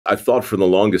I thought for the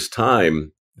longest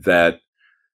time that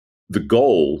the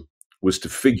goal was to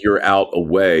figure out a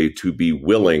way to be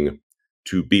willing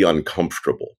to be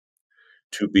uncomfortable,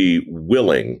 to be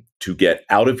willing to get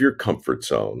out of your comfort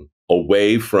zone,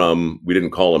 away from, we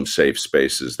didn't call them safe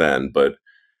spaces then, but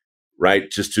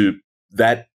right, just to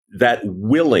that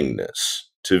willingness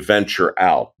to venture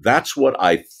out. That's what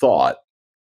I thought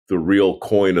the real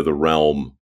coin of the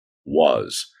realm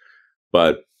was.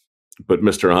 But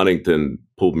Mr. Huntington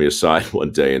pulled me aside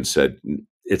one day and said,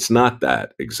 it's not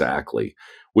that exactly.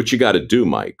 What you got to do,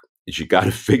 Mike, is you got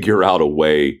to figure out a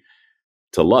way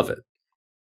to love it.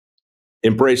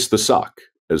 Embrace the suck,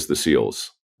 as the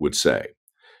SEALs would say.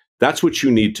 That's what you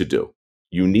need to do.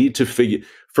 You need to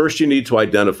first you need to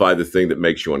identify the thing that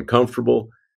makes you uncomfortable.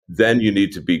 Then you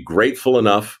need to be grateful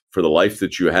enough for the life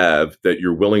that you have that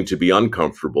you're willing to be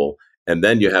uncomfortable. And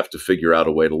then you have to figure out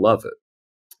a way to love it.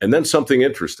 And then something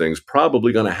interesting is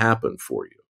probably going to happen for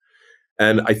you.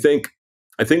 And I think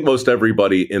most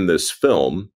everybody in this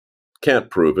film can't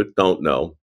prove it, don't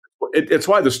know. It's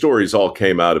why the stories all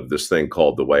came out of this thing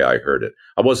called The Way I Heard It.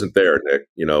 I wasn't there, Nick,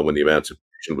 when the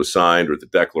Emancipation was signed or the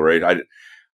Declaration.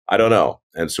 I don't know.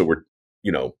 And so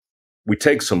we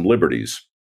take some liberties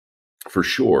for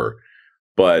sure.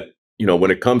 But,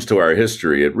 when it comes to our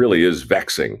history, it really is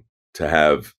vexing to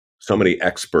have so many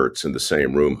experts in the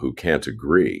same room who can't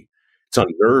agree. It's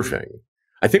unnerving.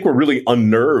 I think we're really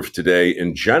unnerved today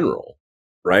in general,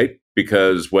 right?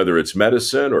 Because whether it's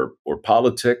medicine or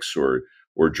politics or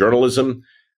journalism,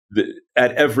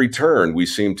 at every turn, we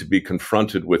seem to be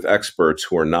confronted with experts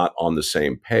who are not on the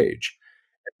same page.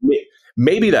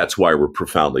 Maybe that's why we're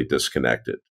profoundly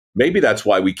disconnected. Maybe that's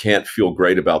why we can't feel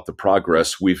great about the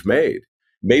progress we've made.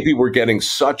 Maybe we're getting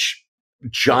such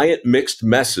giant mixed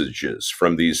messages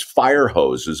from these fire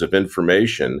hoses of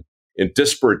information in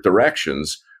disparate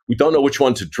directions, we don't know which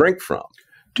one to drink from.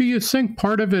 Do you think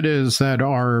part of it is that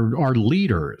our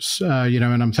leaders,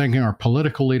 and I'm thinking our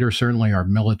political leaders, certainly our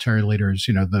military leaders,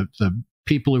 the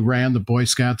people who ran the Boy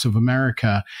Scouts of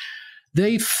America,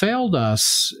 they failed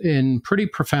us in pretty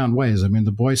profound ways. I mean,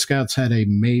 the Boy Scouts had a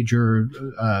major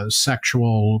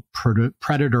sexual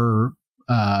predator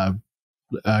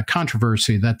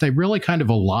controversy that they really kind of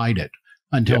elided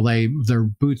until their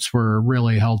boots were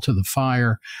really held to the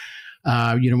fire.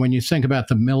 When you think about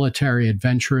the military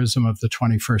adventurism of the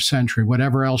 21st century,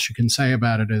 whatever else you can say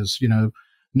about it is,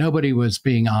 nobody was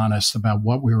being honest about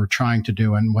what we were trying to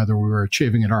do and whether we were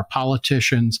achieving it. Our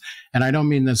politicians, and I don't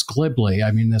mean this glibly,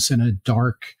 I mean this in a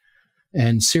dark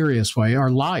and serious way, are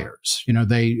liars.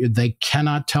 They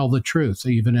cannot tell the truth,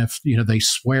 even if, they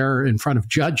swear in front of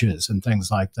judges and things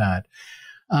like that.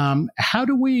 How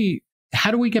do we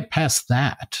get past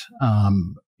that,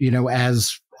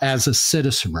 as a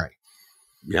citizenry?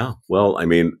 Yeah, well, I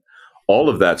mean, all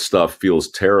of that stuff feels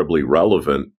terribly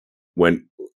relevant when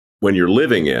you're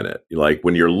living in it. Like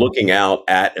when you're looking out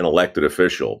at an elected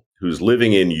official who's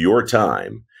living in your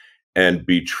time and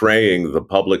betraying the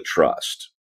public trust,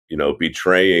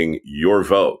 betraying your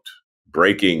vote,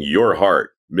 breaking your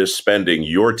heart, misspending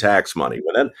your tax money.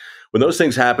 When those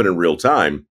things happen in real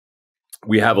time,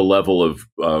 we have a level of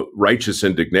righteous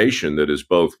indignation that is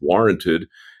both warranted,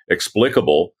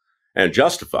 explicable, and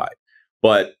justified.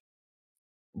 But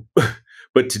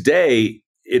today,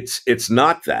 it's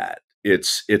not that.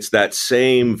 It's that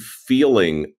same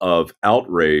feeling of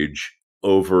outrage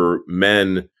over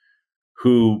men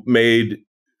who made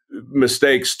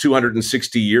mistakes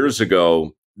 260 years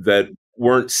ago that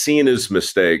weren't seen as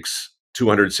mistakes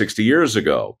 260 years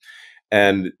ago.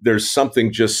 And there's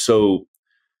something just so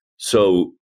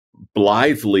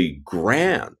blithely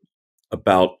grand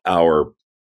about our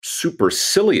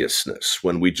superciliousness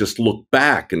when we just look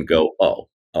back and go, oh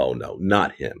no,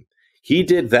 not him. He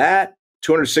did that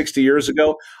 260 years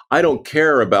ago. I don't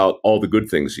care about all the good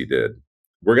things he did.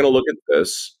 We're going to look at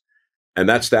this, and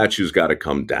that statue's got to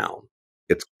come down.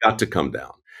 It's got to come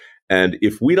down. And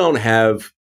if we don't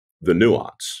have the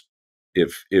nuance,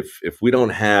 if we don't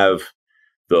have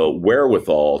the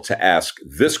wherewithal to ask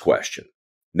this question,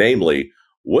 namely,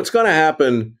 what's going to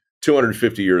happen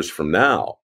 250 years from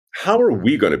now? How are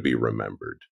we going to be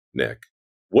remembered, Nick?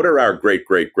 What are our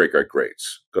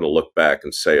great-great-great-great-greats going to look back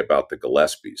and say about the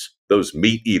Gillespies, those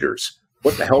meat eaters?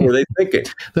 What the hell were they thinking?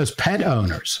 Those pet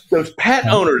owners. Those pet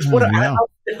owners.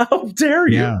 How dare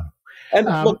you? Yeah. And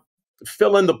look,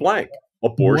 fill in the blank.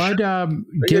 Abortion.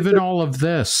 Given all of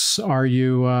this, are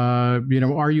you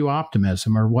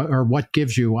optimism, or what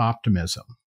gives you optimism,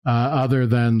 other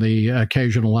than the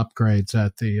occasional upgrades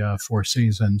at the Four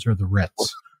Seasons or the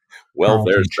Ritz? Well,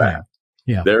 there's that.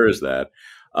 Yeah, there is that.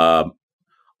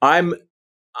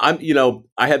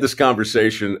 I had this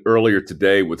conversation earlier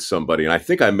today with somebody, and I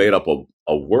think I made up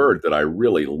a word that I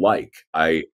really like.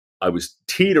 I was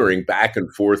teetering back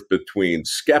and forth between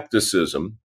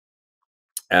skepticism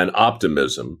and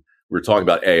optimism. We were talking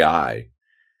about AI,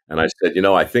 and I said,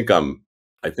 I think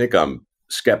I'm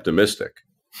skeptimistic.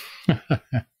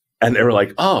 And they were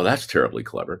like, "Oh, that's terribly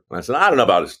clever." And I said, "I don't know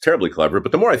about it's terribly clever,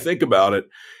 but the more I think about it,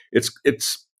 it's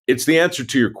the answer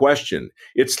to your question.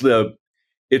 It's the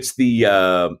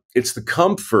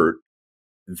comfort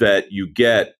that you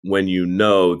get when you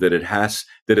know that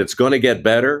it's going to get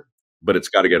better, but it's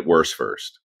got to get worse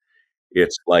first.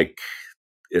 It's like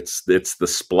it's the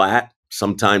splat.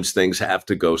 Sometimes things have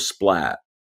to go splat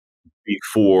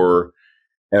before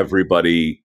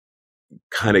everybody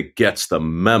kind of gets the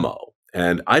memo.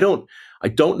 And I don't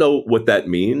know what that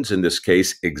means in this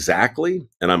case exactly.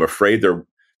 And I'm afraid there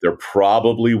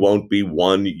probably won't be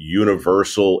one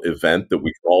universal event that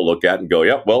we can all look at and go,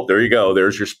 yep, well, there you go.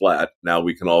 There's your splat. Now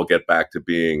we can all get back to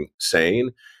being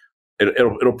sane.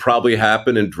 It'll probably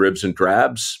happen in dribs and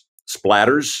drabs,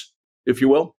 splatters, if you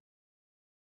will.